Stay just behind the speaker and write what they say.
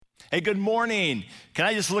Hey, good morning. Can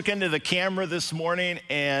I just look into the camera this morning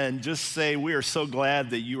and just say we are so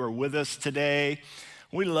glad that you are with us today.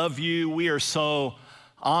 We love you. We are so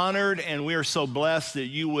honored and we are so blessed that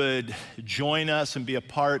you would join us and be a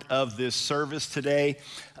part of this service today.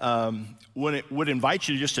 Would invite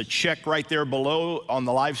you just to check right there below on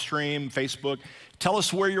the live stream, Facebook. Tell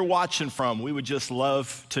us where you're watching from. We would just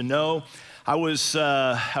love to know. I was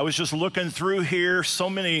just looking through here, so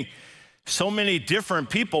many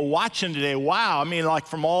different people watching today. Wow, I mean, like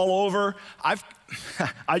from all over.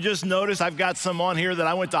 I just noticed I've got some on here that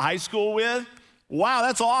I went to high school with. Wow,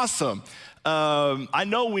 that's awesome. I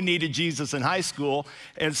know we needed Jesus in high school,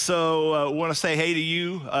 and so I want to say hey to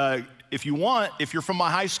you. If you want, if you're from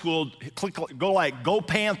my high school, go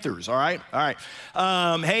Panthers, all right? All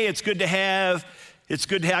right. Hey, it's good to have,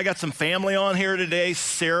 I got some family on here today,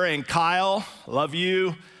 Sarah and Kyle, love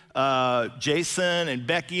you. Jason and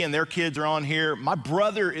Becky and their kids are on here. My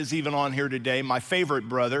brother is even on here today, my favorite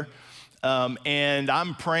brother. And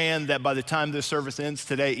I'm praying that by the time this service ends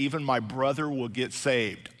today, even my brother will get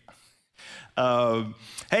saved.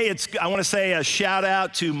 Hey, I want to say a shout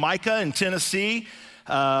out to Micah in Tennessee.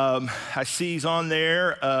 I see he's on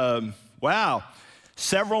there. Wow,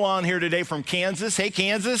 several on here today from Kansas. Hey,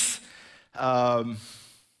 Kansas.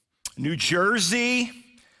 New Jersey.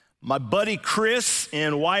 My buddy Chris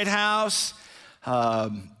in White House,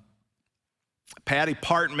 Patty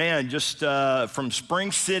Part, man, just from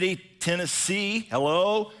Spring City, Tennessee.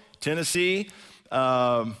 Hello, Tennessee.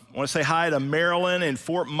 I want to say hi to Marilyn in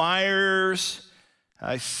Fort Myers.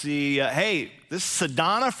 I see, hey, this is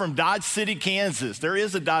Sedona from Dodge City, Kansas. There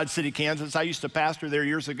is a Dodge City, Kansas. I used to pastor there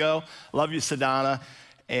years ago. Love you, Sedona,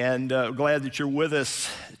 and glad that you're with us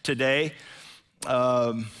today.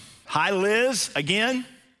 Hi, Liz, again.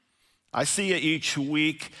 I see you each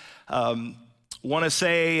week. Want to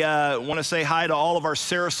say hi to all of our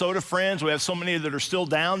Sarasota friends. We have so many that are still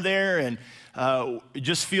down there, and it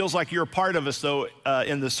just feels like you're a part of us, though,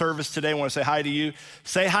 in the service today. I want to say hi to you.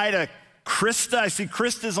 Say hi to Krista. I see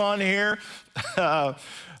Krista's on here.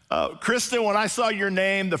 Krista, when I saw your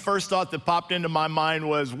name, the first thought that popped into my mind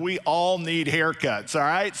was we all need haircuts, all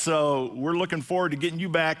right? So we're looking forward to getting you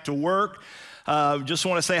back to work. Just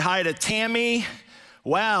want to say hi to Tammy.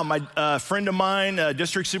 Wow, my friend of mine,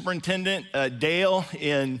 District Superintendent Dale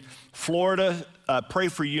in Florida, pray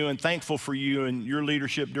for you and thankful for you and your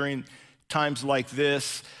leadership during times like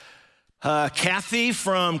this. Kathy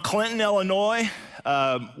from Clinton, Illinois,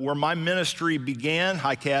 where my ministry began.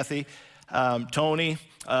 Hi, Kathy. Tony,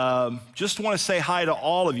 just want to say hi to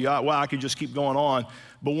all of you. Wow, I could just keep going on,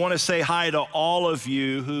 but want to say hi to all of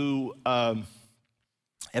you who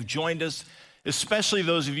have joined us, especially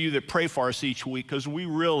those of you that pray for us each week, because we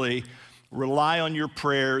really rely on your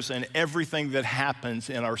prayers, and everything that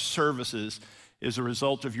happens in our services is a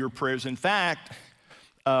result of your prayers. In fact,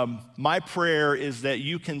 my prayer is that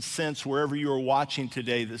you can sense wherever you are watching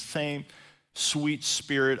today the same sweet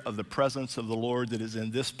spirit of the presence of the Lord that is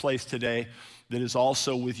in this place today, that is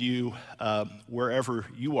also with you wherever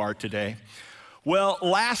you are today. Well,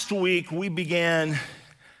 last week we began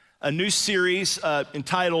a new series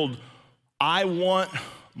entitled I Want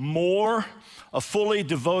More, a fully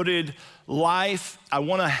devoted life. I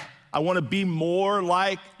want to be more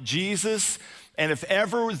like Jesus. And if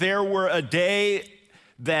ever there were a day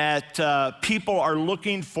that people are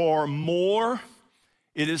looking for more,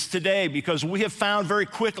 it is today, because we have found very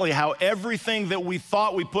quickly how everything that we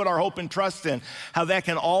thought we put our hope and trust in, how that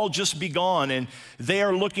can all just be gone. And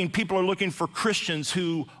people are looking for Christians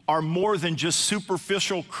who are more than just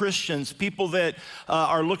superficial Christians, people that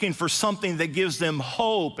are looking for something that gives them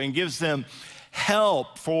hope and gives them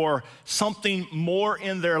help for something more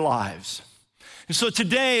in their lives. And so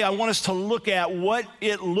today I want us to look at what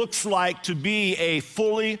it looks like to be a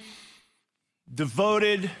fully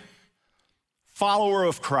devoted follower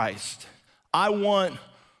of Christ. I want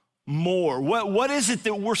more. What is it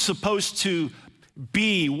that we're supposed to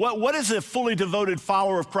be? What does a fully devoted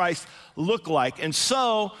follower of Christ look like? And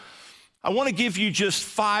so I want to give you just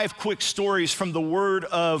 5 quick stories from the Word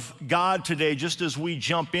of God today, just as we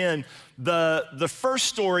jump in. The first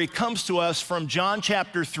story comes to us from John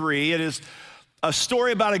chapter 3. It is a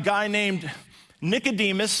story about a guy named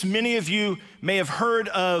Nicodemus. Many of you may have heard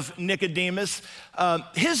of Nicodemus.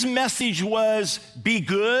 His message was be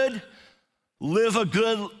good, live a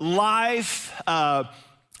good life,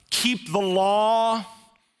 keep the law,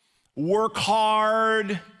 work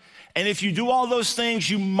hard, and if you do all those things,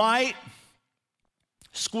 you might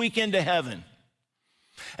squeak into heaven.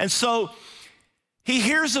 And so he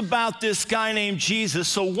hears about this guy named Jesus.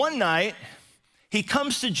 So one night, he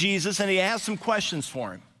comes to Jesus and he asks some questions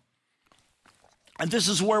for him. And this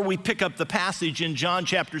is where we pick up the passage in John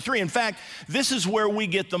chapter 3. In fact, this is where we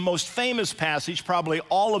get the most famous passage, probably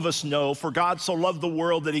all of us know, for God so loved the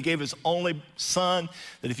world that he gave his only son,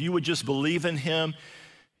 that if you would just believe in him,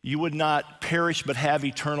 you would not perish but have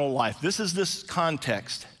eternal life. This is this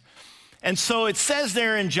context. And so it says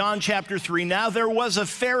there in John chapter 3, now there was a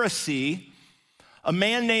Pharisee, a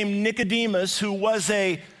man named Nicodemus, who was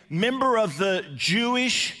a member of the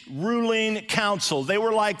Jewish ruling council. They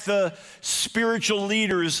were like the spiritual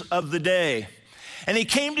leaders of the day. And he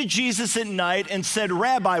came to Jesus at night and said,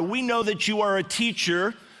 Rabbi, we know that you are a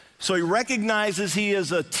teacher. So he recognizes he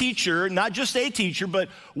is a teacher, not just a teacher, but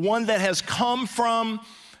one that has come from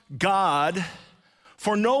God.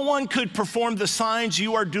 For no one could perform the signs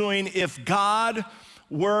you are doing if God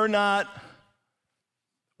were not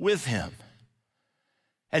with him.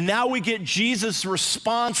 And now we get Jesus'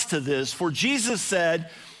 response to this. For Jesus said,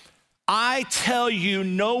 I tell you,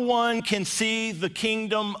 no one can see the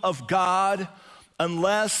kingdom of God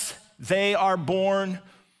unless they are born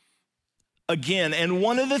again. And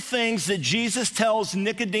one of the things that Jesus tells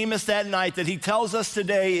Nicodemus that night that he tells us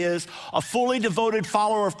today is a fully devoted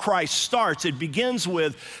follower of Christ it begins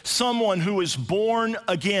with someone who is born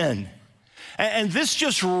again. And this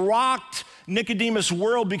just rocked Nicodemus'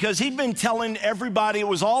 world because he'd been telling everybody it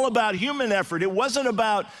was all about human effort. It wasn't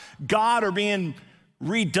about God or being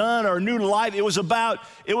redone or new life. It was about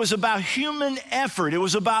human effort. It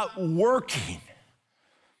was about working.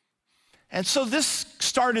 And so this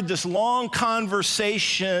started this long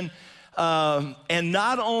conversation, and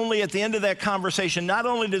not only at the end of that conversation, not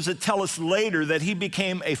only does it tell us later that he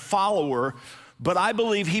became a follower, but I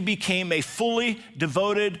believe he became a fully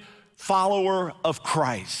devoted follower of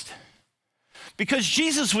Christ. Because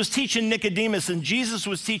Jesus was teaching Nicodemus and Jesus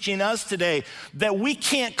was teaching us today that we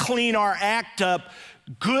can't clean our act up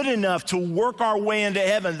good enough to work our way into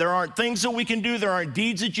heaven. There aren't things that we can do. There aren't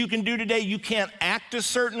deeds that you can do today. You can't act a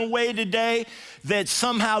certain way today that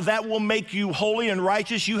somehow that will make you holy and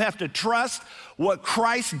righteous. You have to trust what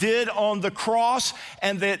Christ did on the cross,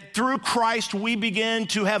 and that through Christ we begin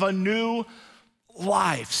to have a new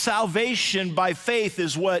life. Salvation by faith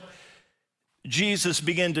is what Jesus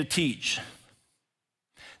began to teach.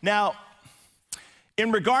 Now,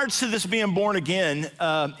 in regards to this being born again,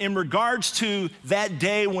 in regards to that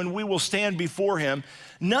day when we will stand before him,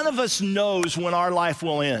 none of us knows when our life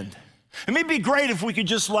will end. It may be great if we could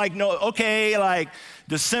just know, okay, like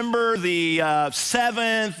December the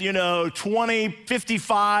 7th,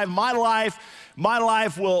 2055, my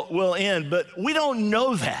life will end, but we don't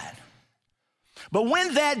know that. But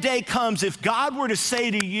when that day comes, if God were to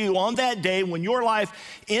say to you on that day when your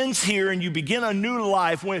life ends here and you begin a new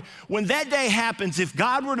life, when that day happens, if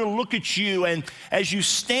God were to look at you and as you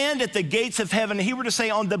stand at the gates of heaven, he were to say,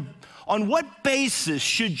 on what basis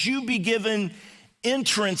should you be given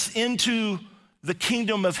entrance into the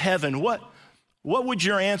kingdom of heaven? What would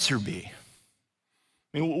your answer be?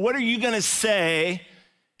 I mean, what are you going to say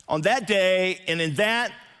on that day and in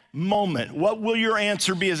that moment? What will your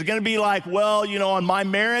answer be? Is it going to be like, well, on my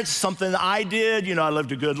merits, something I did, I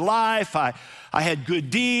lived a good life, I had good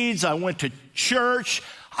deeds, I went to church,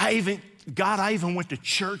 I even went to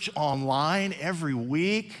church online every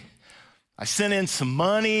week, I sent in some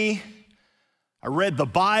money, I read the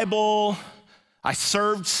Bible, I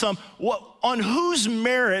served on whose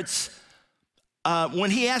merits,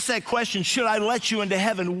 when he asked that question, should I let you into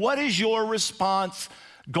heaven, what is your response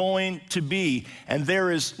going to be? And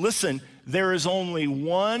there is only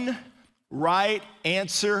one right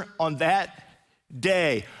answer on that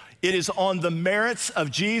day. It is on the merits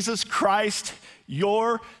of Jesus Christ,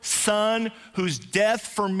 your Son, whose death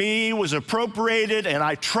for me was appropriated, and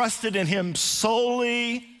I trusted in him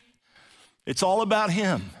solely. It's all about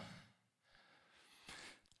him.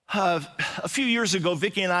 A few years ago,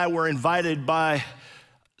 Vicki and I were invited by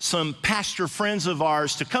some pastor friends of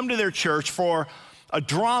ours to come to their church for a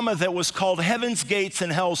drama that was called Heaven's Gates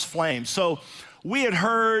and Hell's Flames. So we had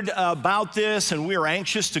heard about this and we were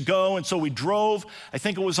anxious to go, and so we drove, I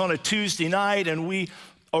think it was on a Tuesday night, and we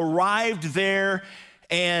arrived there,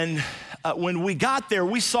 and when we got there,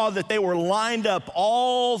 we saw that they were lined up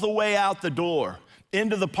all the way out the door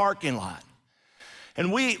into the parking lot.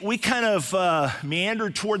 And we kind of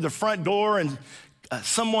meandered toward the front door, and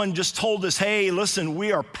someone just told us, hey, listen,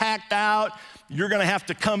 we are packed out. You're going to have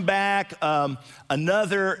to come back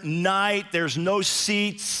another night. There's no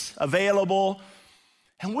seats available.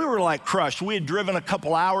 And we were like crushed. We had driven a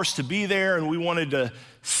couple hours to be there, and we wanted to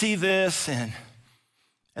see this. And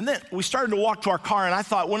then we started to walk to our car, and I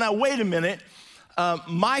thought, well, now, wait a minute.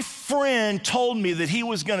 My friend told me that he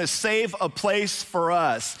was going to save a place for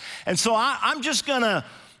us. And so I'm just going to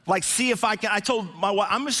like see if I told my wife,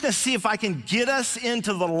 I'm just gonna see if I can get us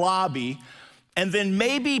into the lobby and then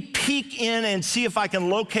maybe peek in and see if I can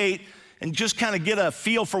locate and just kind of get a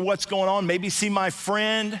feel for what's going on, maybe see my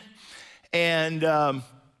friend. And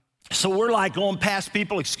so we're like going past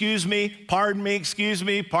people, excuse me, pardon me, excuse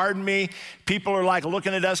me, pardon me. People are like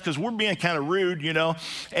looking at us because we're being kind of rude, you know.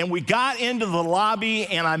 And we got into the lobby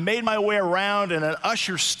and I made my way around and an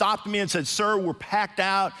usher stopped me and said, sir, we're packed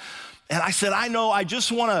out. And I said, I know, I just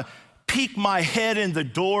want to peek my head in the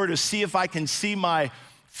door to see if I can see my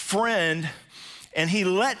friend. And he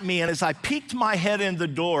let me, and as I peeked my head in the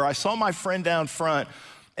door, I saw my friend down front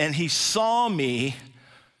and he saw me.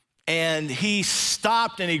 And he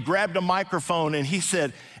stopped and he grabbed a microphone and he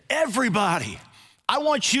said, everybody, I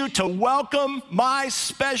want you to welcome my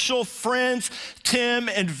special friends, Tim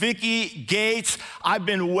and Vicki Gates. I've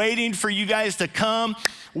been waiting for you guys to come.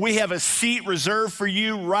 We have a seat reserved for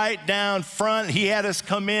you right down front. He had us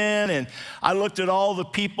come in and I looked at all the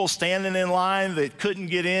people standing in line that couldn't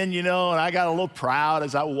get in, you know, and I got a little proud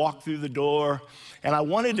as I walked through the door. And I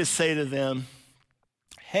wanted to say to them,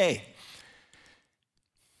 hey,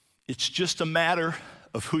 it's just a matter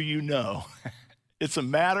of who you know. It's a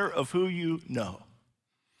matter of who you know.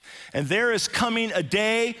 And there is coming a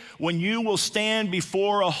day when you will stand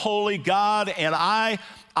before a holy God, and I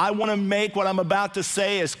want to make what I'm about to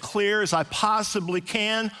say as clear as I possibly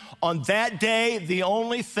can. On that day, the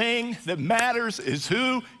only thing that matters is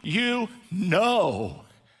who you know.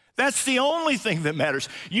 That's the only thing that matters.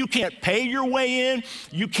 You can't pay your way in.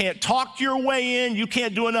 You can't talk your way in. You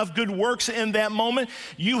can't do enough good works in that moment.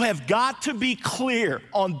 You have got to be clear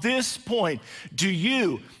on this point. Do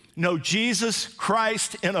you know Jesus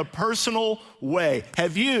Christ in a personal way?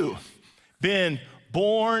 Have you been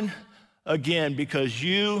born again? Because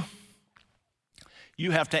you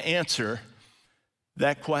have to answer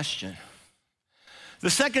that question. The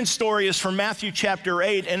second story is from Matthew chapter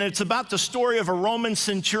 8, and it's about the story of a Roman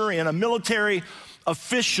centurion, a military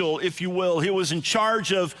official, if you will. He was in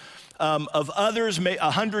charge of others,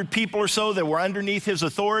 100 people or so that were underneath his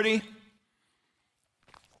authority.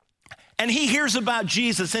 And he hears about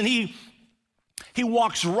Jesus, and he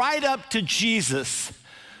walks right up to Jesus.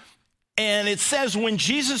 And it says, when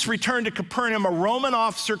Jesus returned to Capernaum, a Roman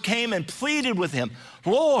officer came and pleaded with him,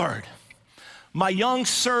 Lord, my young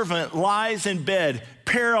servant lies in bed,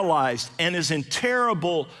 paralyzed, and is in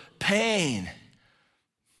terrible pain.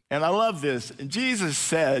 And I love this. And Jesus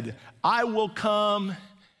said, I will come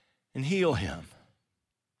and heal him.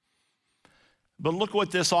 But look what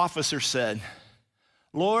this officer said.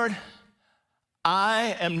 Lord,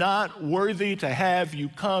 I am not worthy to have you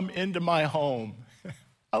come into my home.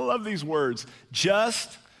 I love these words.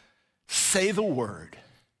 Just say the word.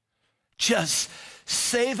 Just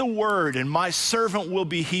say the word and my servant will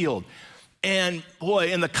be healed. And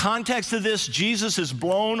boy, in the context of this, Jesus is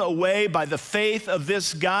blown away by the faith of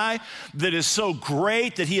this guy that is so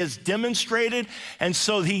great that he has demonstrated. And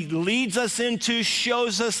so he leads us into,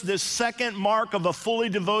 shows us this second mark of a fully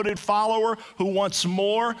devoted follower who wants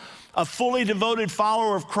more. A fully devoted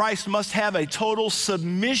follower of Christ must have a total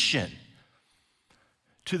submission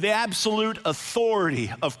to the absolute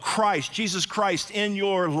authority of Christ, Jesus Christ, in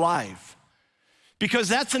your life. Because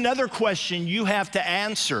that's another question you have to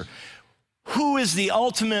answer. Who is the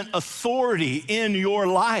ultimate authority in your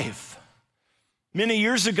life? Many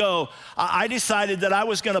years ago, I decided that I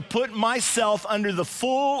was going to put myself under the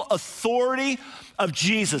full authority of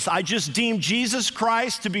Jesus. I just deemed Jesus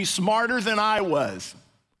Christ to be smarter than I was.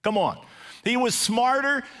 Come on. He was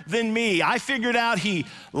smarter than me. I figured out he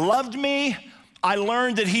loved me. I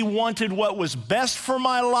learned that he wanted what was best for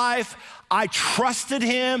my life. I trusted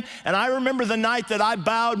him, and I remember the night that I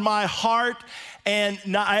bowed my heart and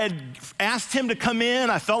I had asked him to come in.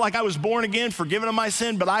 I felt like I was born again, forgiven of my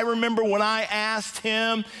sin, but I remember when I asked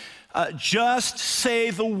him, just say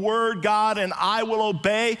the word, God, and I will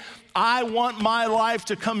obey. I want my life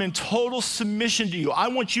to come in total submission to you. I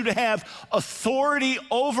want you to have authority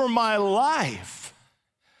over my life.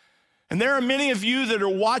 And there are many of you that are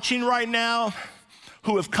watching right now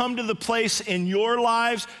who have come to the place in your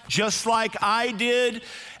lives just like I did,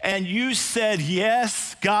 and you said,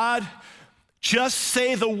 yes, God, just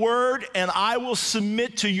say the word and I will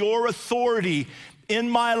submit to your authority in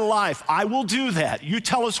my life. I will do that. You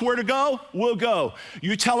tell us where to go, we'll go.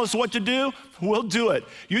 You tell us what to do, we'll do it.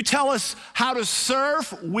 You tell us how to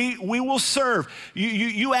serve, we will serve.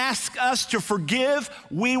 You ask us to forgive,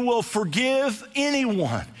 we will forgive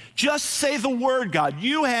anyone. Just say the word, God.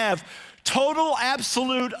 You have total,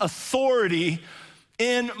 absolute authority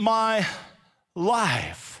in my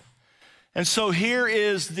life. And so here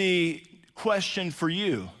is the question for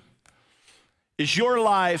you. Is your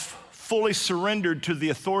life fully surrendered to the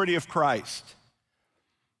authority of Christ?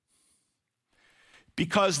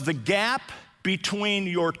 Because the gap between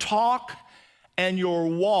your talk and your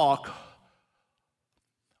walk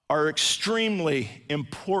are extremely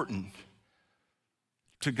important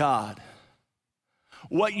to God.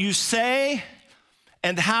 What you say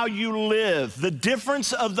and how you live, the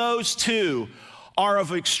difference of those two are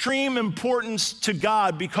of extreme importance to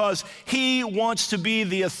God because He wants to be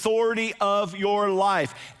the authority of your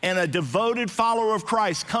life. And a devoted follower of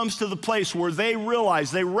Christ comes to the place where they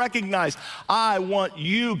realize, they recognize, I want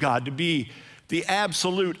you, God, to be the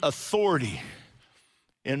absolute authority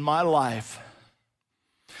in my life.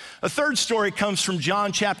 A third story comes from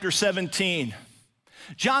John chapter 17.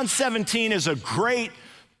 John 17 is a great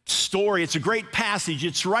story. It's a great passage.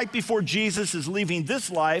 It's right before Jesus is leaving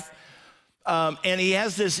this life. And he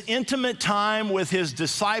has this intimate time with his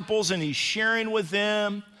disciples and he's sharing with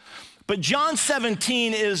them. But John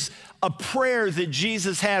 17 is a prayer that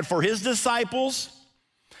Jesus had for his disciples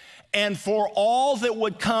and for all that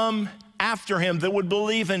would come after him, that would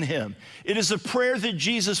believe in him. It is a prayer that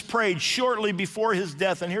Jesus prayed shortly before his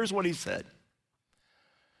death. And here's what he said.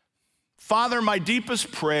 Father, my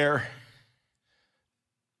deepest prayer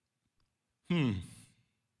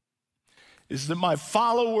is that my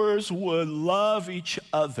followers would love each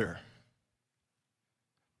other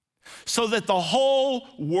so that the whole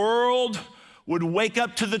world would wake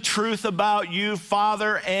up to the truth about you,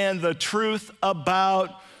 Father, and the truth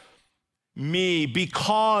about me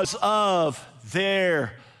because of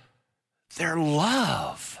their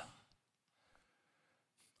love.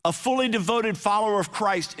 A fully devoted follower of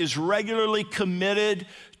Christ is regularly committed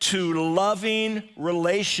to loving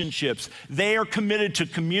relationships. They are committed to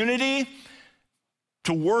community,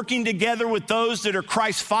 to working together with those that are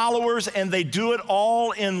Christ followers, and they do it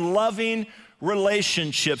all in loving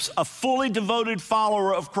relationships. A fully devoted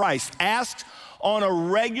follower of Christ asks on a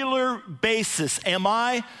regular basis, am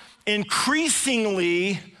I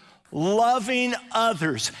increasingly loving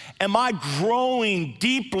others? Am I growing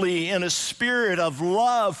deeply in a spirit of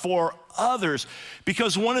love for others?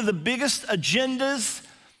 Because one of the biggest agendas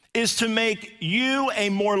is to make you a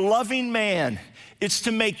more loving man. It's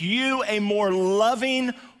to make you a more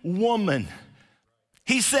loving woman.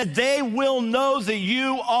 He said, they will know that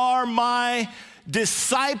you are my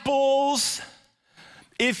disciples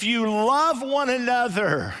if you love one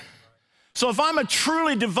another. So if I'm a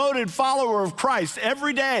truly devoted follower of Christ,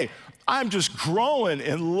 every day I'm just growing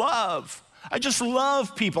in love. I just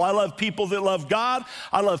love people. I love people that love God.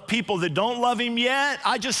 I love people that don't love him yet.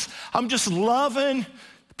 I'm just loving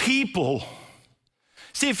people.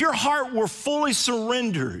 See, if your heart were fully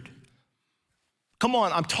surrendered, come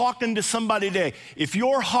on, I'm talking to somebody today. If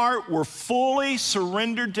your heart were fully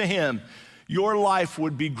surrendered to him, your life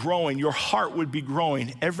would be growing. Your heart would be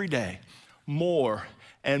growing every day more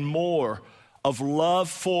and more of love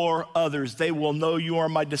for others. They will know you are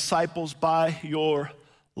my disciples by your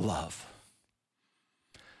love.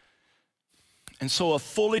 And so a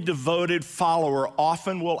fully devoted follower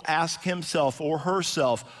often will ask himself or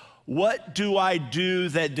herself, what do I do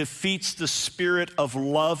that defeats the spirit of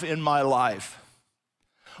love in my life?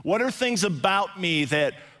 What are things about me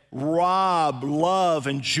that rob love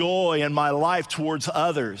and joy in my life towards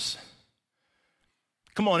others?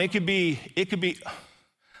 Come on, it could be,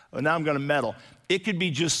 well, now I'm gonna meddle. It could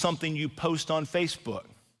be just something you post on Facebook.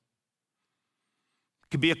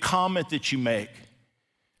 It could be a comment that you make.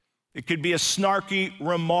 It could be a snarky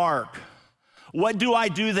remark. What do I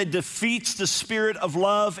do that defeats the spirit of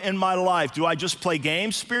love in my life? Do I just play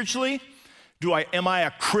games spiritually? Am I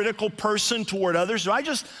a critical person toward others? Do I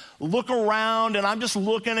just look around and I'm just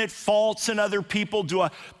looking at faults in other people?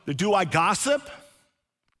 Do I gossip?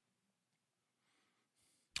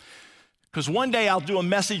 Because one day I'll do a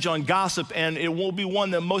message on gossip and it will be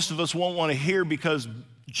one that most of us won't want to hear because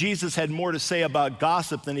Jesus had more to say about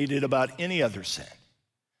gossip than he did about any other sin.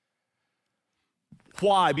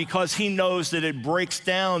 Why? Because he knows that it breaks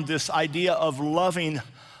down this idea of loving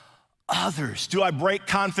others. Do I break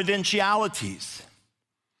confidentialities?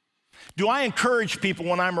 Do I encourage people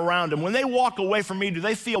when I'm around them? When they walk away from me, do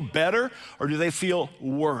they feel better or do they feel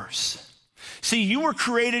worse? See, you were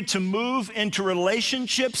created to move into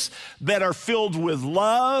relationships that are filled with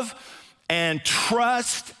love and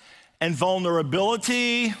trust and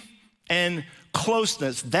vulnerability and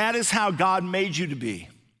closeness. That is how God made you to be.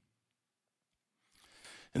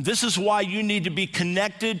 And this is why you need to be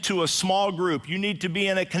connected to a small group. You need to be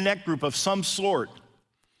in a connect group of some sort.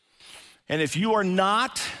 And if you are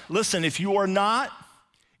not, listen, if you are not,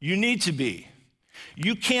 you need to be.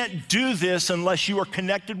 You can't do this unless you are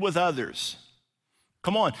connected with others.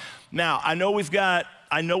 Come on. Now, I know we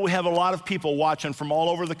have a lot of people watching from all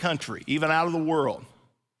over the country, even out of the world.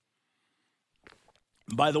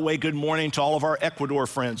 By the way, good morning to all of our Ecuador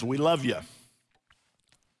friends. We love you. I'm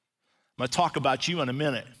going to talk about you in a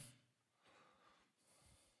minute.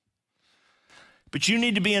 But you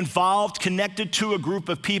need to be involved, connected to a group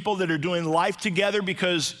of people that are doing life together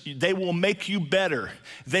because they will make you better.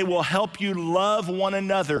 They will help you love one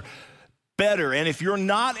another better. And if you're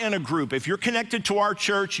not in a group, if you're connected to our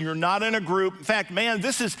church and you're not in a group, in fact, man,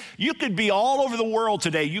 you could be all over the world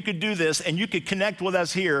today. You could do this and you could connect with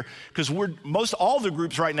us here because all the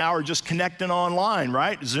groups right now are just connecting online,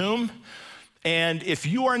 right? Zoom. And if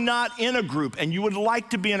you are not in a group and you would like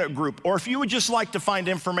to be in a group, or if you would just like to find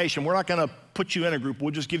information, we're not going to put you in a group.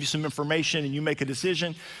 We'll just give you some information and you make a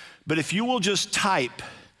decision. But if you will just type,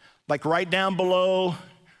 like right down below,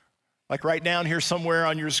 like right down here somewhere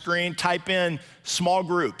on your screen, type in small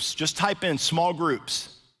groups. Just type in small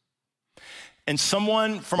groups. And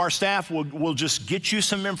someone from our staff will just get you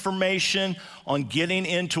some information on getting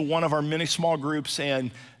into one of our many small groups,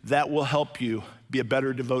 and that will help you be a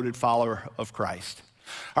better devoted follower of Christ.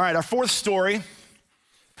 All right, our fourth story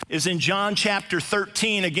is in John chapter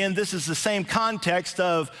 13. Again, this is the same context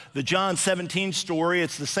of the John 17 story.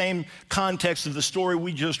 It's the same context of the story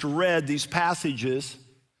we just read, these passages.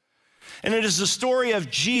 And it is the story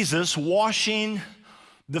of Jesus washing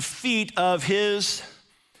the feet of his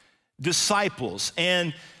disciples.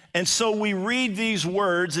 And so we read these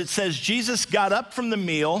words. It says, Jesus got up from the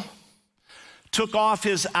meal, took off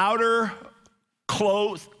his outer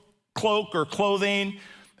cloak or clothing,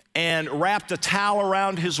 and wrapped a towel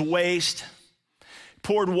around his waist,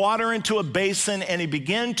 poured water into a basin, and he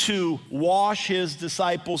began to wash his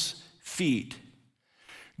disciples' feet,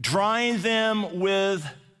 drying them with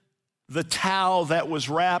the towel that was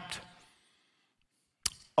wrapped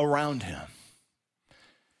around him.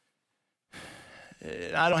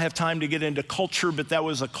 I don't have time to get into culture, but that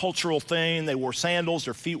was a cultural thing. They wore sandals,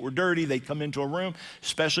 their feet were dirty. They'd come into a room,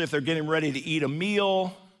 especially if they're getting ready to eat a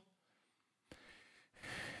meal.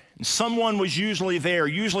 And someone was usually there.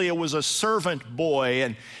 Usually it was a servant boy,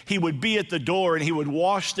 and he would be at the door and he would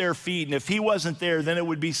wash their feet. And if he wasn't there, then it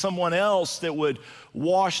would be someone else that would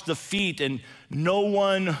wash the feet, and no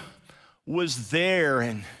one was there.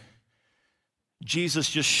 And Jesus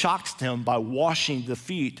just shocks them by washing the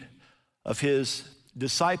feet of his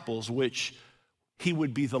disciples, which he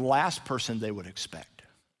would be the last person they would expect.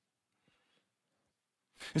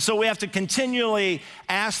 And so we have to continually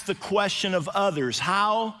ask the question of others,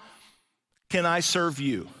 how can I serve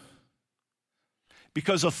you?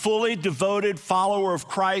 Because a fully devoted follower of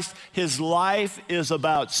Christ, his life is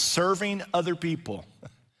about serving other people.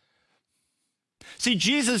 See,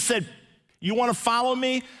 Jesus said, you want to follow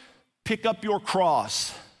me? Pick up your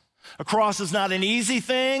cross. A cross is not an easy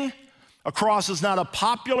thing. A cross is not a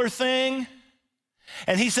popular thing.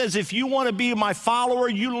 And he says, if you want to be my follower,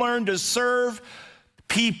 you learn to serve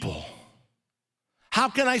people. How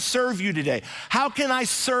can I serve you today? How can I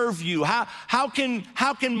serve you? How can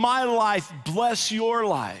my life bless your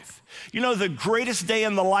life? You know, the greatest day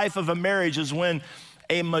in the life of a marriage is when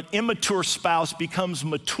an immature spouse becomes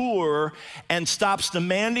mature and stops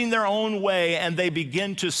demanding their own way, and they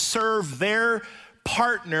begin to serve their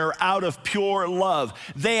partner out of pure love.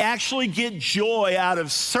 They actually get joy out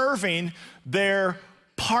of serving their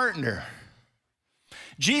partner.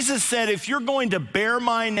 Jesus said, if you're going to bear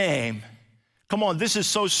my name, come on, this is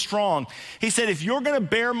so strong. He said, if you're going to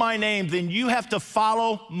bear my name, then you have to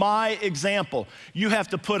follow my example. You have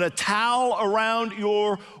to put a towel around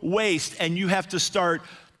your waist and you have to start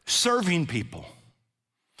serving people.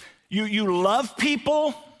 You love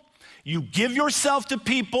people, you give yourself to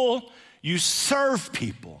people, you serve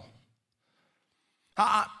people.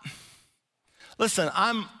 Listen,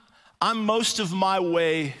 I'm most of my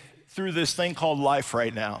way through this thing called life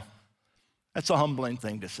right now. That's a humbling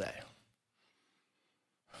thing to say.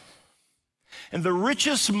 And the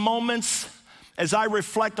richest moments, as I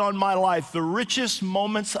reflect on my life, the richest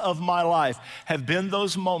moments of my life have been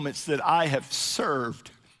those moments that I have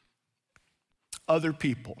served other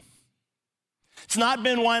people. It's not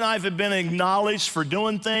been when I've been acknowledged for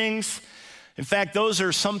doing things. In fact, those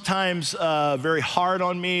are sometimes very hard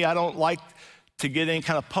on me. I don't like to get any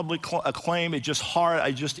kind of public acclaim. It's just hard.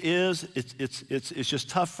 It just is. It's just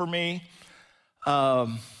tough for me.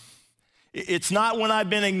 It's not when I've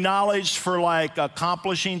been acknowledged for like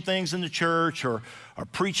accomplishing things in the church or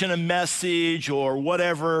preaching a message or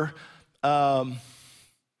whatever.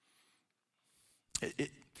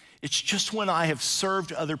 It's just when I have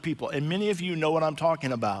served other people. And many of you know what I'm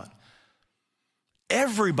talking about.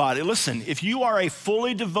 Everybody, listen, if you are a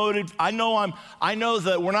fully devoted, I know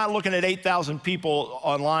that we're not looking at 8,000 people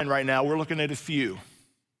online right now, we're looking at a few.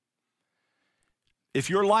 If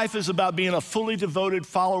your life is about being a fully devoted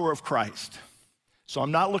follower of Christ, so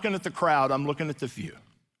I'm not looking at the crowd, I'm looking at the few.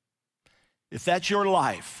 If that's your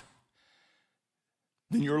life,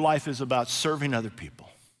 then your life is about serving other people.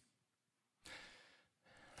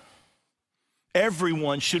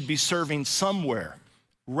 Everyone should be serving somewhere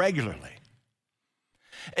regularly.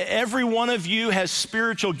 Every one of you has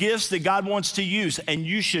spiritual gifts that God wants to use, and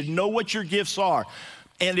you should know what your gifts are.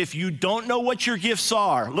 And if you don't know what your gifts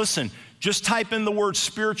are, listen, just type in the word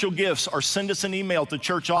spiritual gifts or send us an email to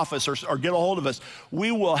church office or get a hold of us.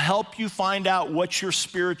 We will help you find out what your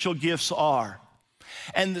spiritual gifts are.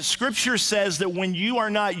 And the scripture says that when you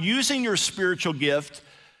are not using your spiritual gift,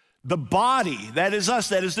 the body, that is us,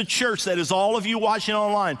 that is the church, that is all of you watching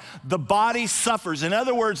online, the body suffers. In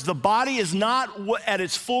other words, the body is not at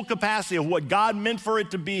its full capacity of what God meant for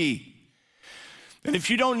it to be. And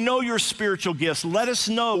if you don't know your spiritual gifts, let us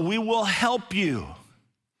know. We will help you.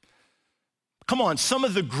 Come on, some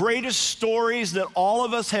of the greatest stories that all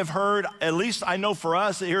of us have heard, at least I know for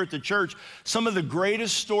us here at the church, some of the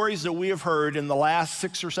greatest stories that we have heard in the last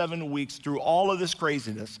 6 or 7 weeks through all of this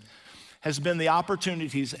craziness has been the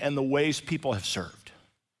opportunities and the ways people have served.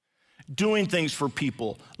 Doing things for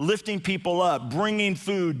people, lifting people up, bringing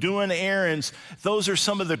food, doing errands. Those are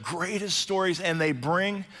some of the greatest stories, and they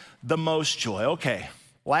bring the most joy. Okay,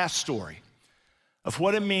 last story of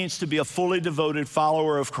what it means to be a fully devoted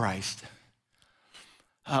follower of Christ.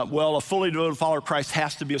 A fully devoted follower of Christ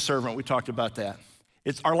has to be a servant. We talked about that.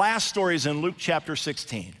 Our last story is in Luke chapter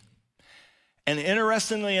 16. And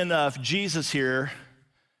interestingly enough, Jesus here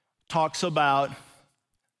talks about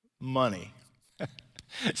money.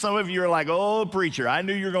 Some of you are like, oh, preacher, I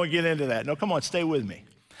knew you were going to get into that. No, come on, stay with me.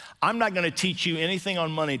 I'm not going to teach you anything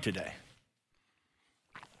on money today.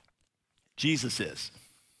 Jesus is.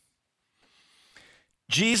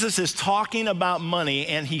 Jesus is talking about money,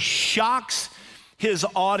 and he shocks his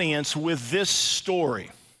audience with this story.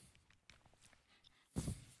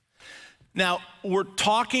 Now, we're not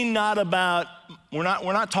talking about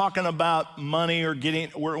money or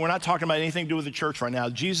we're not talking about anything to do with the church right now.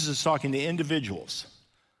 Jesus is talking to individuals.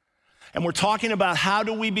 And we're talking about how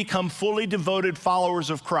do we become fully devoted followers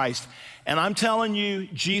of Christ. And I'm telling you,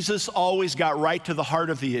 Jesus always got right to the heart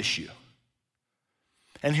of the issue.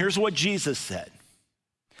 And here's what Jesus said.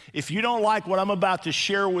 If you don't like what I'm about to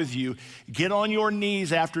share with you, get on your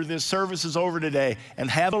knees after this service is over today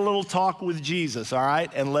and have a little talk with Jesus, all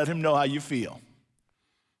right? And let him know how you feel.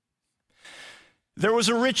 There was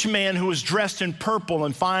a rich man who was dressed in purple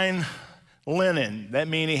and fine linen. That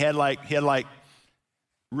means he had like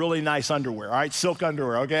really nice underwear, all right? Silk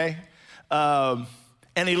underwear, okay? And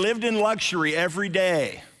he lived in luxury every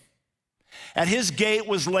day. At his gate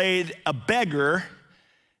was laid a beggar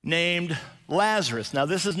named Lazarus. Now,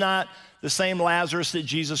 this is not the same Lazarus that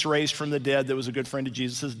Jesus raised from the dead that was a good friend of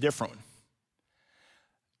Jesus. This is a different one.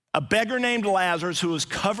 A beggar named Lazarus who was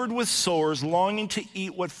covered with sores, longing to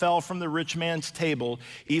eat what fell from the rich man's table.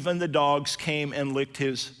 Even the dogs came and licked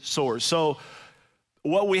his sores. So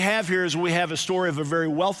what we have here is we have a story of a very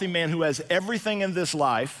wealthy man who has everything in this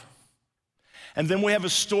life. And then we have a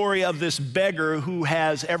story of this beggar who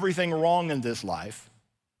has everything wrong in this life.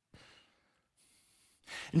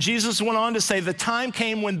 And Jesus went on to say, the time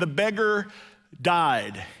came when the beggar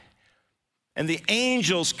died, and the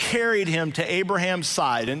angels carried him to Abraham's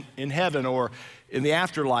side in heaven or in the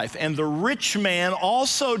afterlife. And the rich man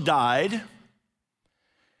also died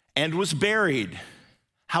and was buried.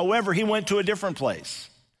 However, he went to a different place.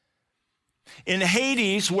 In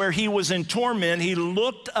Hades, where he was in torment, he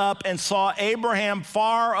looked up and saw Abraham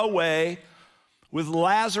far away with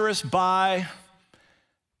Lazarus by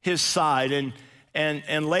his side.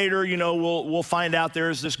 And later, we'll find out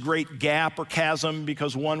there's this great gap or chasm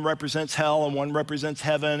because one represents hell and one represents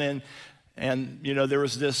heaven. And there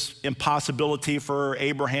was this impossibility for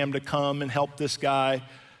Abraham to come and help this guy.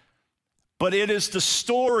 But it is the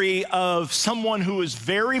story of someone who is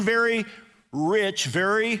very, very rich,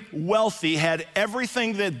 very wealthy, had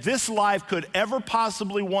everything that this life could ever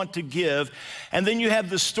possibly want to give. And then you have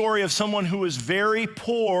the story of someone who is very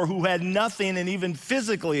poor, who had nothing and even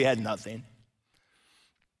physically had nothing.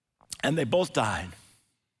 And they both died.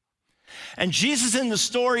 And Jesus in the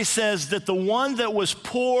story says that the one that was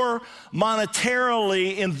poor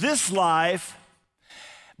monetarily in this life,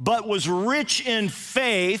 but was rich in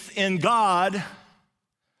faith in God,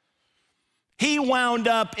 he wound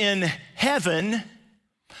up in heaven,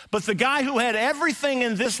 But the guy who had everything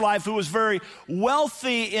in this life, who was very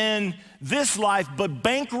wealthy in this life, but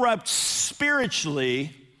bankrupt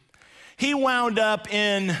spiritually, he wound up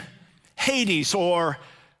in Hades or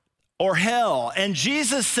hell. And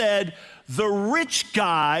Jesus said, the rich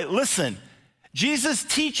guy, listen, Jesus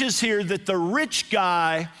teaches here that the rich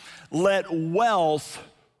guy let wealth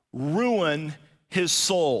ruin his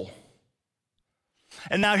soul.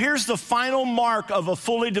 And now here's the final mark of a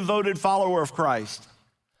fully devoted follower of Christ.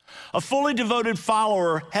 A fully devoted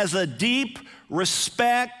follower has a deep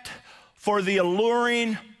respect for the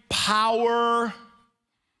alluring power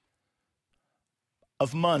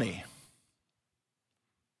of money.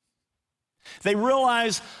 They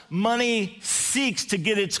realize money seeks to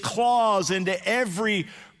get its claws into every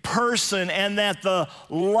person, and that the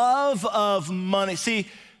love of money, see,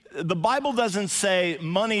 the Bible doesn't say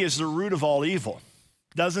money is the root of all evil.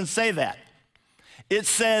 It doesn't say that. It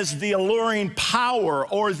says the alluring power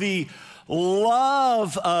or the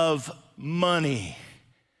love of money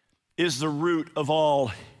is the root of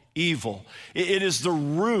all evil. It is the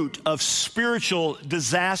root of spiritual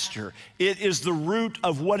disaster. It is the root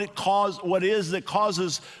of what that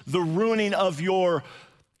causes the ruining of your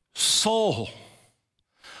soul.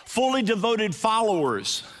 Fully devoted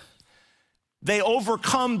followers, they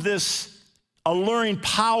overcome this alluring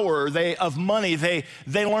power of money. They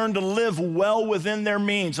learn to live well within their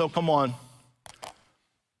means. Oh, come on.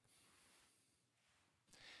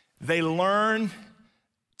 They learn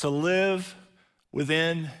to live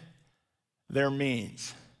within their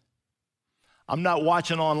means. I'm not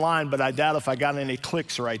watching online, but I doubt if I got any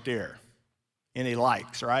clicks right there, any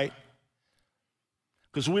likes, right?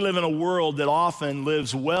 Because we live in a world that often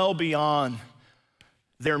lives well beyond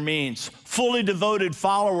their means. Fully devoted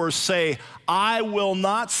followers say, I will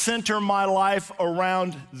not center my life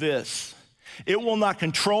around this. It will not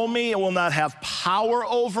control me. It will not have power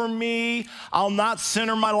over me. I'll not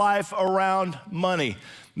center my life around money.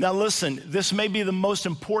 Now listen, this may be the most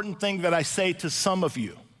important thing that I say to some of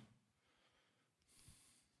you.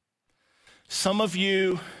 Some of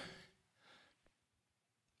you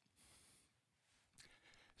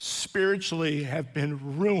spiritually have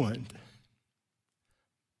been ruined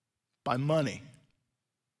by money.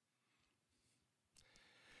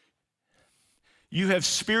 You have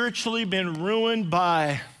spiritually been ruined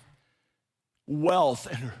by wealth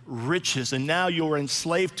and riches, and now you're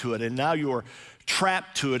enslaved to it, and now you're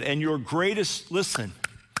trapped to it, and your greatest, listen,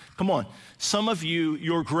 come on, some of you,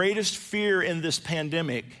 your greatest fear in this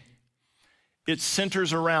pandemic, it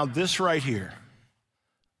centers around this right here,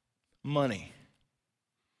 money.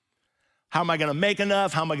 How am I gonna make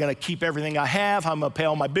enough? How am I gonna keep everything I have? How am I gonna pay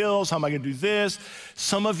all my bills? How am I gonna do this?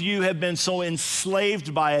 Some of you have been so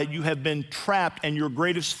enslaved by it, you have been trapped, and your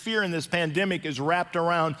greatest fear in this pandemic is wrapped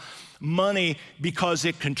around money because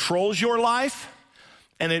it controls your life,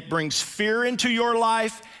 and it brings fear into your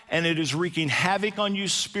life, and it is wreaking havoc on you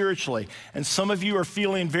spiritually. And some of you are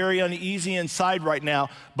feeling very uneasy inside right now,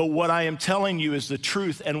 but what I am telling you is the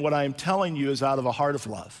truth, and what I am telling you is out of a heart of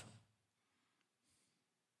love.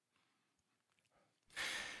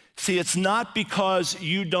 See, it's not because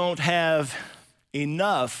you don't have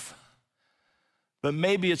enough, but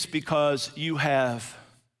maybe it's because you have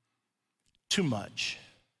too much.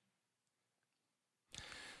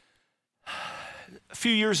 A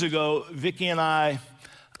few years ago, Vicki and I,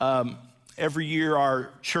 every year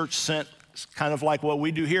our church sent, kind of like what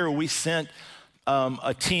we do here, we sent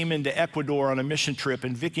a team into Ecuador on a mission trip,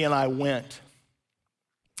 and Vicki and I went.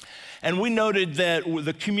 And we noted that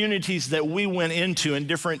the communities that we went into in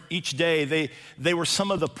each day, they were some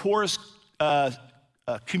of the poorest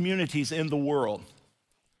communities in the world.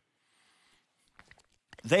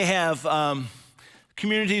 They have,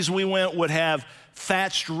 communities we went would have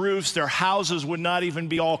thatched roofs. Their houses would not even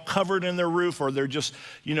be all covered in their roof, or they're just,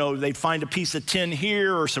 they'd find a piece of tin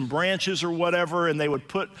here or some branches or whatever, and they would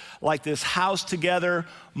put like this house together.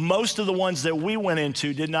 Most of the ones that we went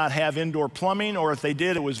into did not have indoor plumbing, or if they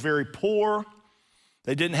did, it was very poor.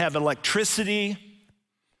 They didn't have electricity.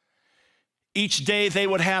 Each day they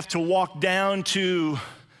would have to walk down to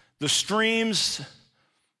the streams,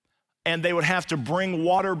 and they would have to bring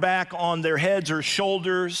water back on their heads or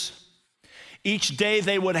shoulders. Each day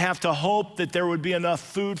they would have to hope that there would be enough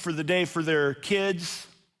food for the day for their kids.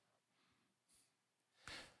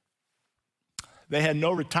 They had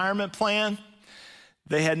no retirement plan.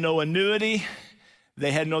 They had no annuity.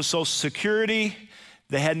 They had no Social Security.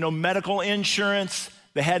 They had no medical insurance.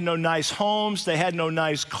 They had no nice homes. They had no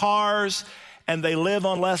nice cars. And they live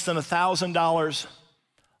on less than $1,000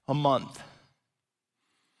 a month.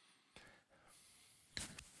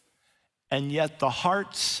 And yet the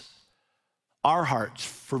hearts our hearts,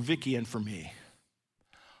 for Vicky and for me,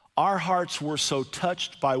 our hearts were so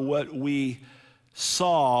touched by what we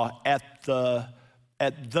saw at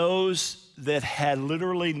those that had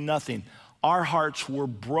literally nothing. Our hearts were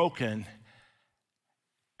broken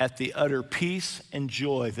at the utter peace and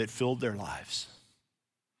joy that filled their lives.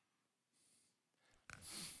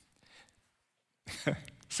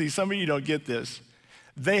 See, some of you don't get this.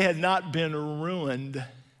 They had not been ruined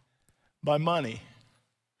by money.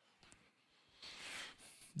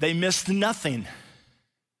 They missed nothing.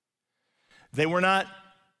 They were not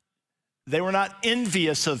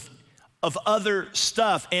envious of other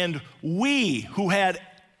stuff. And we, who had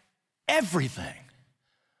everything,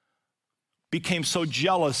 became so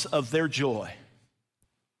jealous of their joy.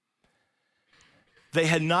 They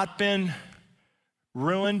had not been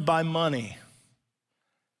ruined by money.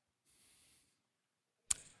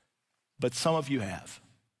 But some of you have.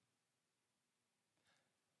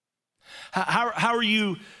 How are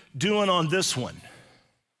you doing on this one?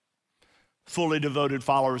 Fully devoted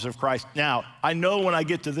followers of Christ. Now, I know when I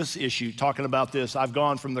get to this issue, talking about this, I've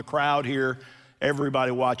gone from the crowd here,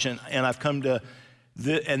 everybody watching, and I've come to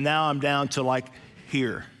and now I'm down to like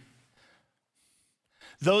here.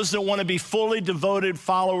 Those that want to be fully devoted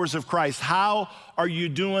followers of Christ, how are you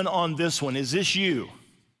doing on this one? Is this you?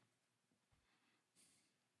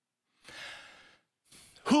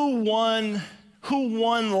 Who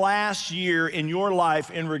won last year in your life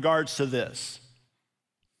in regards to this?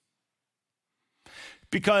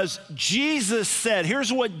 Because Jesus said,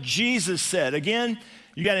 here's what Jesus said. Again,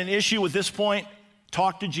 you got an issue with this point,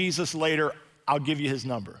 talk to Jesus later. I'll give you his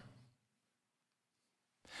number.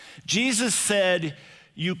 Jesus said,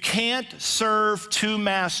 you can't serve two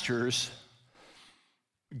masters,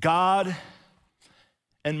 God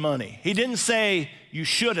and money. He didn't say you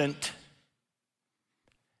shouldn't.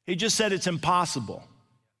 He just said it's impossible.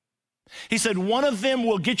 He said one of them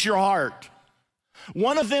will get your heart.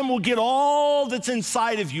 One of them will get all that's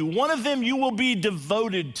inside of you. One of them you will be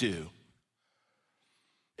devoted to.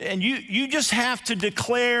 And you just have to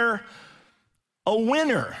declare a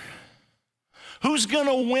winner. Who's going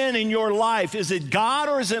to win in your life? Is it God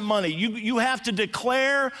or is it money? You have to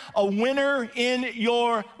declare a winner in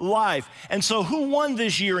your life. And so who won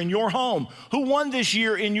this year in your home? Who won this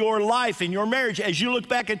year in your life, in your marriage? As you look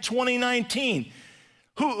back at 2019,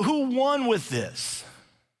 who won with this?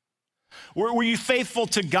 Were you faithful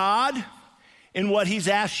to God in what he's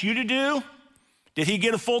asked you to do? Did he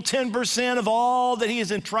get a full 10% of all that he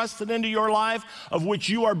has entrusted into your life, of which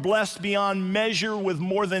you are blessed beyond measure with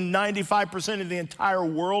more than 95% of the entire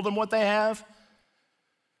world and what they have?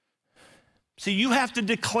 See, you have to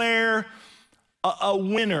declare a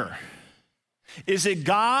winner. Is it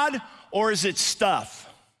God or is it stuff?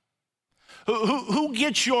 Who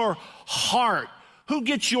gets your heart? Who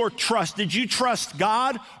gets your trust? Did you trust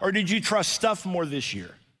God or did you trust stuff more this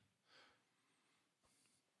year?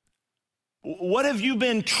 What have you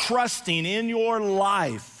been trusting in your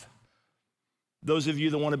life? Those of you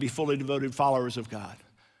that want to be fully devoted followers of God.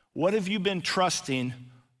 What have you been trusting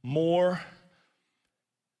more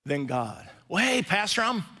than God? Well, hey, Pastor,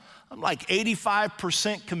 I'm like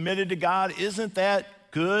 85% committed to God. Isn't that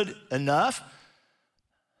good enough?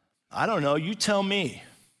 I don't know. You tell me.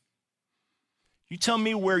 You tell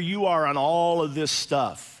me where you are on all of this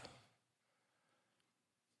stuff.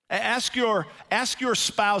 Ask your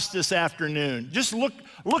spouse this afternoon. Just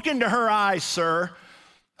look into her eyes, sir.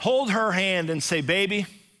 Hold her hand and say, baby,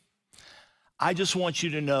 I just want you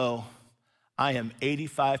to know I am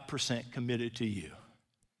 85% committed to you.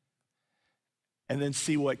 And then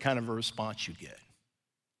see what kind of a response you get.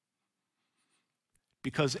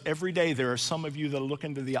 Because every day there are some of you that look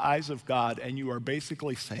into the eyes of God and you are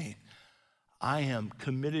basically saying, I am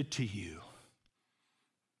committed to you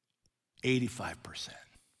 85%.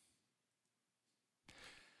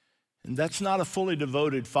 And that's not a fully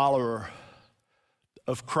devoted follower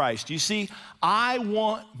of Christ. You see, I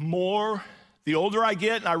want more. The older I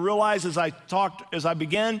get, and I realize as I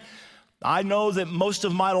begin, I know that most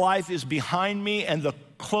of my life is behind me, and the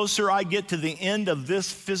closer I get to the end of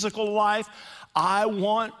this physical life, I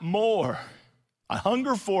want more. I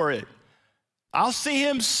hunger for it. I'll see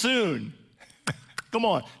him soon. Come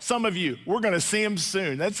on, some of you, we're going to see him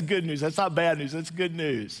soon. That's good news. That's not bad news. That's good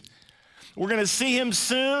news. We're going to see him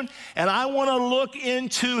soon, and I want to look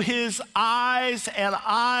into his eyes, and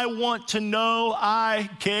I want to know I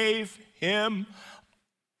gave him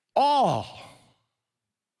all.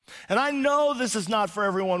 And I know this is not for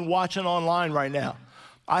everyone watching online right now.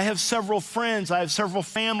 I have several friends, I have several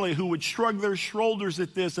family who would shrug their shoulders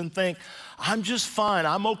at this and think, I'm just fine.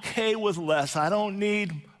 I'm okay with less. I don't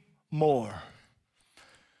need more.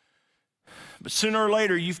 But sooner or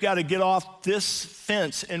later, you've got to get off this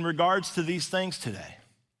fence in regards to these things today.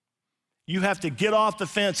 You have to get off the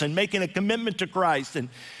fence and making a commitment to Christ and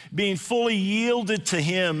being fully yielded to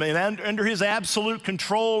Him and under His absolute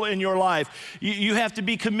control in your life. You have to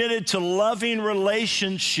be committed to loving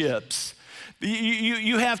relationships.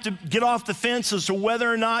 You have to get off the fence as to whether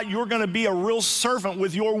or not you're going to be a real servant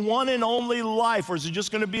with your one and only life, or is it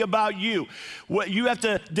just going to be about you? You have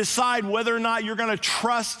to decide whether or not you're going to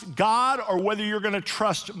trust God or whether you're going to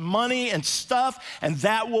trust money and stuff, and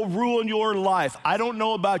that will ruin your life. I don't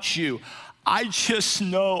know about you. I just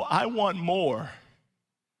know I want more.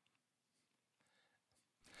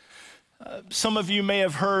 Some of you may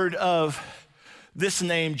have heard of this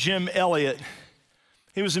name, Jim Elliot.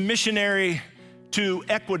 He was a missionary to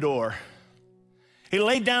Ecuador. He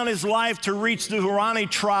laid down his life to reach the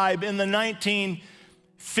Huaorani tribe in the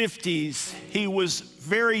 1950s. He was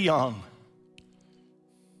very young.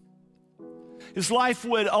 His life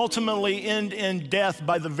would ultimately end in death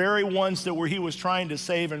by the very ones that he was trying to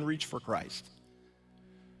save and reach for Christ.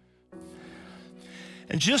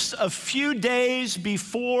 And just a few days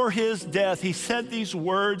before his death, he said these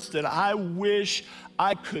words that I wish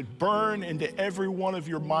I could burn into every one of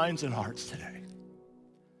your minds and hearts today.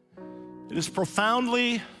 It has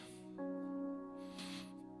profoundly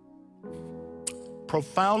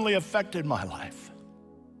affected my life.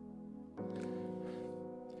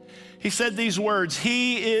 He said these words,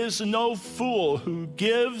 "He is no fool who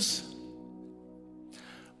gives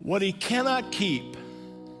what he cannot keep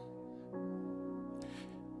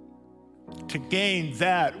to gain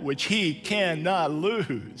that which he cannot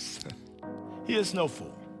lose." He is no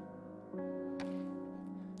fool.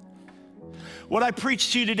 What I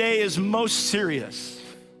preach to you today is most serious.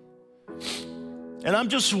 And I'm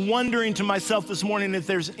just wondering to myself this morning if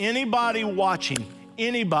there's anybody watching,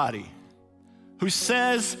 anybody who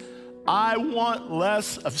says, I want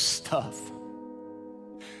less of stuff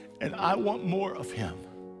and I want more of Him.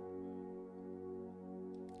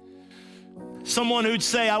 Someone who'd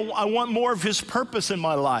say, I want more of His purpose in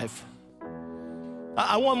my life.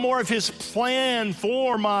 I want more of His plan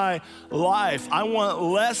for my life. I want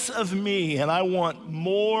less of me and I want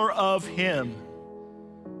more of Him.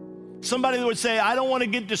 Somebody that would say, I don't want to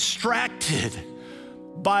get distracted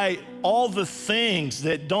by all the things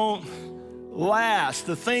that don't last,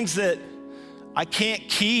 the things that I can't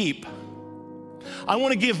keep. I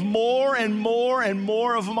want to give more and more and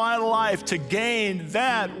more of my life to gain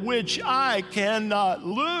that which I cannot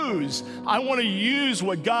lose. I want to use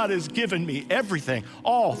what God has given me, everything,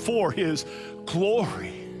 all for His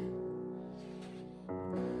glory.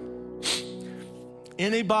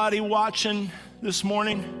 Anybody watching this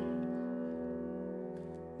morning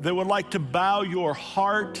that would like to bow your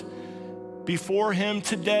heart before Him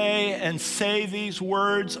today and say these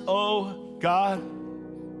words, oh God,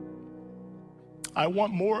 I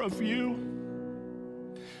want more of you.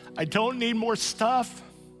 I don't need more stuff.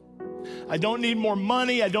 I don't need more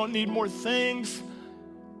money. I don't need more things.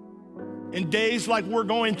 In days like we're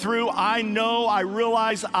going through, I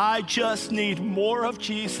realize I just need more of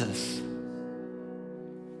Jesus.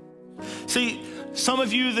 See, some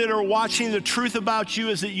of you that are watching, the truth about you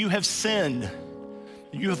is that you have sinned.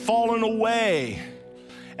 You have fallen away.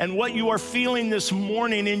 And what you are feeling this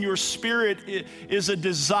morning in your spirit is a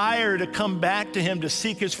desire to come back to Him, to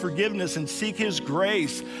seek His forgiveness and seek His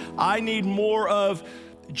grace. I need more of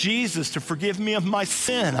Jesus to forgive me of my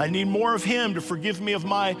sin. I need more of Him to forgive me of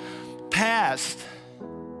my past.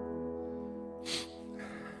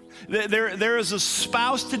 There is a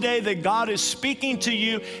spouse today that God is speaking to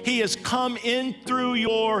you. He has come in through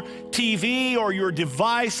your TV or your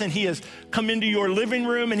device, and He has come into your living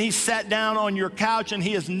room, and He sat down on your couch, and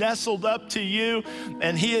He has nestled up to you,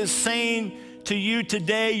 and He is saying to you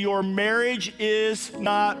today, your marriage is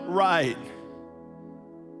not right.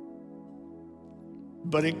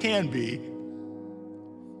 But it can be.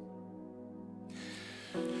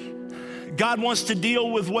 God wants to deal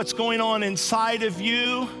with what's going on inside of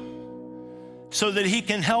you, so that He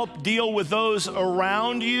can help deal with those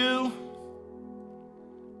around you.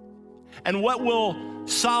 And what will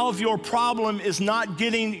solve your problem is not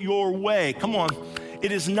getting your way. Come on.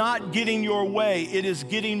 It is not getting your way. It is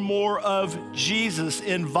getting more of Jesus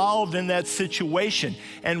involved in that situation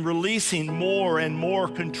and releasing more and more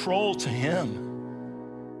control to Him.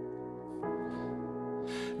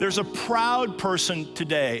 There's a proud person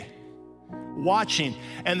today watching,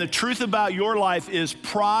 and the truth about your life is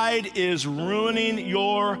pride is ruining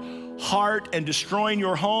your heart and destroying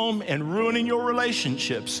your home and ruining your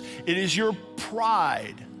relationships. It is your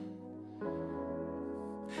pride.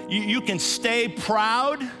 You can stay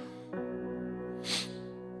proud,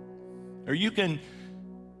 or or you can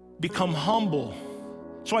become humble.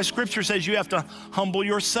 That's why Scripture says you have to humble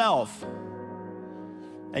yourself.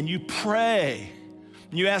 And you pray.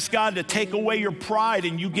 You ask God to take away your pride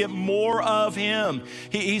and you get more of Him.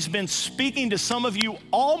 He's been speaking to some of you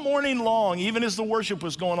all morning long, even as the worship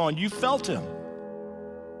was going on. You felt Him.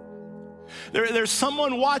 There's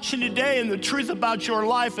someone watching today, and the truth about your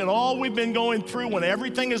life and all we've been going through, when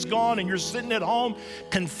everything is gone and you're sitting at home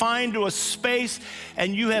confined to a space,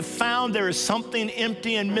 and you have found there is something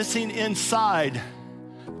empty and missing inside,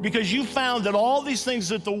 because you found that all these things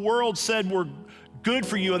that the world said were good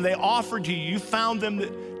for you and they offered to you, you found them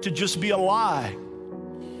to just be a lie.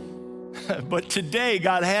 But today,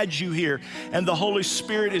 God had you here, and the Holy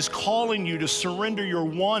Spirit is calling you to surrender your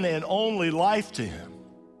one and only life to Him.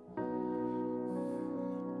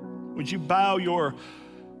 Would you bow your,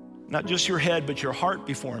 not just your head, but your heart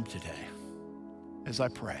before Him today as I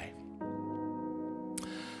pray?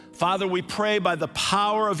 Father, we pray by the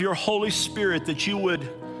power of your Holy Spirit that you would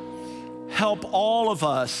help all of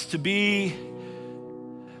us to be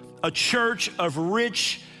a church of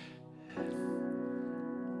rich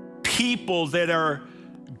people that are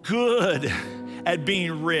good at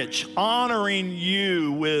being rich, honoring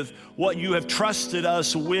you with what you have trusted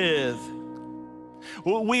us with.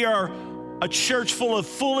 We are a church full of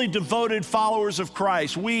fully devoted followers of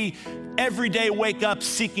Christ. We every day wake up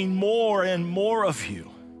seeking more and more of you.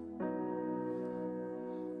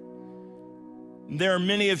 There are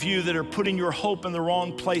many of you that are putting your hope in the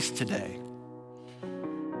wrong place today.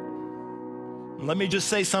 Let me just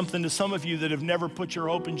say something to some of you that have never put your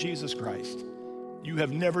hope in Jesus Christ. You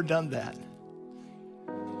have never done that.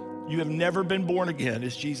 You have never been born again,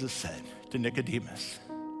 as Jesus said to Nicodemus.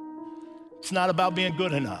 It's not about being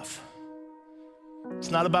good enough. It's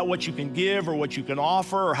not about what you can give or what you can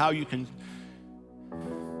offer or how you can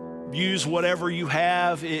use whatever you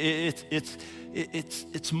have. It's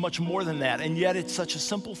much more than that, and yet it's such a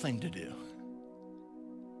simple thing to do.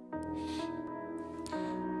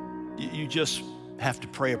 You just have to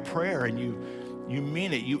pray a prayer, and you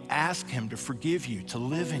mean it. You ask Him to forgive you, to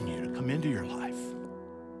live in you, to come into your life.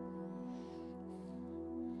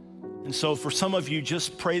 And so for some of you,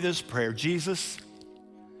 just pray this prayer. Jesus,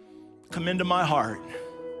 come into my heart.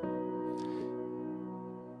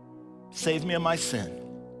 Save me of my sin.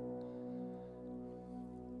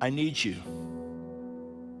 I need you.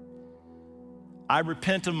 I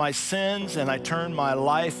repent of my sins and I turn my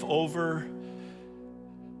life over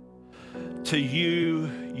to you.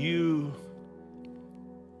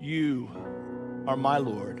 You are my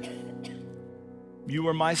Lord. You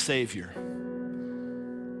are my Savior.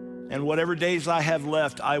 And whatever days I have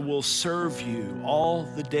left, I will serve you all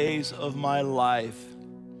the days of my life.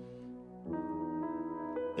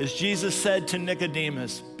 As Jesus said to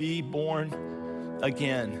Nicodemus, be born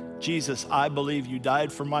again. Jesus, I believe you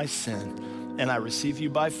died for my sin, and I receive you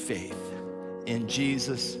by faith in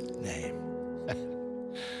Jesus' name.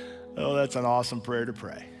 Oh, that's an awesome prayer to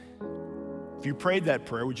pray. If you prayed that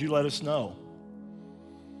prayer, would you let us know?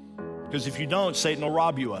 Because if you don't, Satan will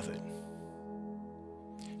rob you of it.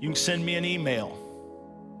 You can send me an email.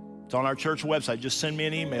 It's on our church website. Just send me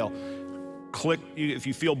an email. Click, if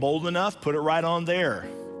you feel bold enough, put it right on there.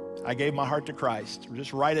 I gave my heart to Christ. Or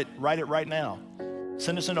just write it right now.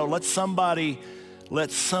 Send us a note. Let somebody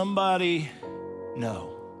know.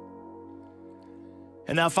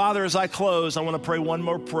 And now, Father, as I close, I want to pray one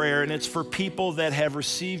more prayer, and it's for people that have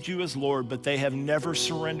received you as Lord, but they have never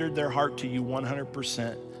surrendered their heart to you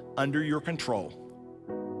 100% under your control.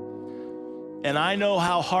 And I know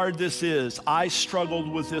how hard this is. I struggled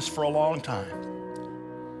with this for a long time.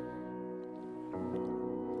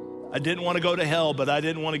 I didn't want to go to hell, but I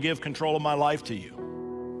didn't want to give control of my life to you.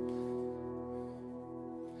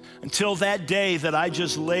 Until that day that I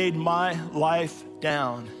just laid my life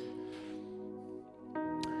down.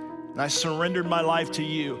 And I surrendered my life to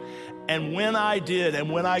you. And when I did,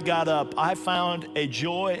 and when I got up, I found a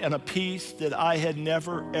joy and a peace that I had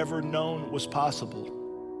never, ever known was possible.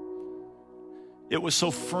 It was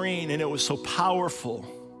so freeing and it was so powerful.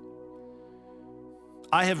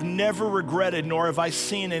 I have never regretted, nor have I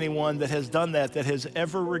seen anyone that has done that has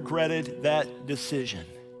ever regretted that decision.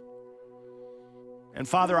 And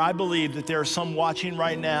Father, I believe that there are some watching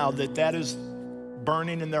right now that is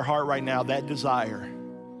burning in their heart right now, that desire.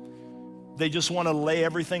 They just want to lay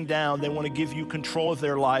everything down. They want to give you control of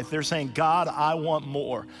their life. They're saying, God, I want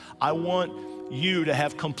more. I want you to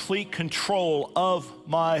have complete control of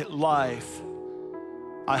my life.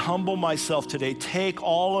 I humble myself today. Take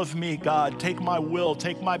all of me, God. Take my will,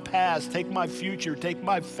 take my past, take my future, take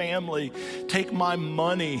my family, take my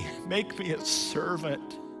money. Make me a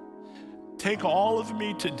servant. take all of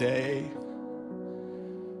me today.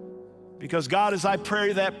 Because God, as I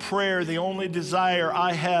pray that prayer, the only desire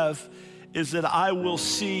I have is that I will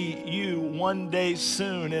see you one day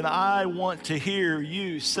soon, and I want to hear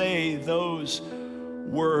you say those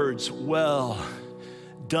words, well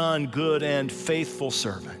done, good and faithful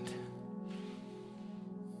servant.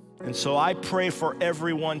 And so I pray for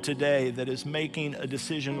everyone today that is making a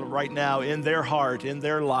decision right now in their heart, in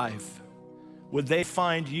their life. Would they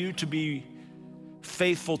find you to be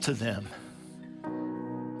faithful to them?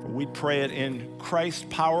 We pray it in Christ's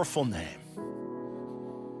powerful name.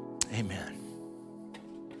 Amen.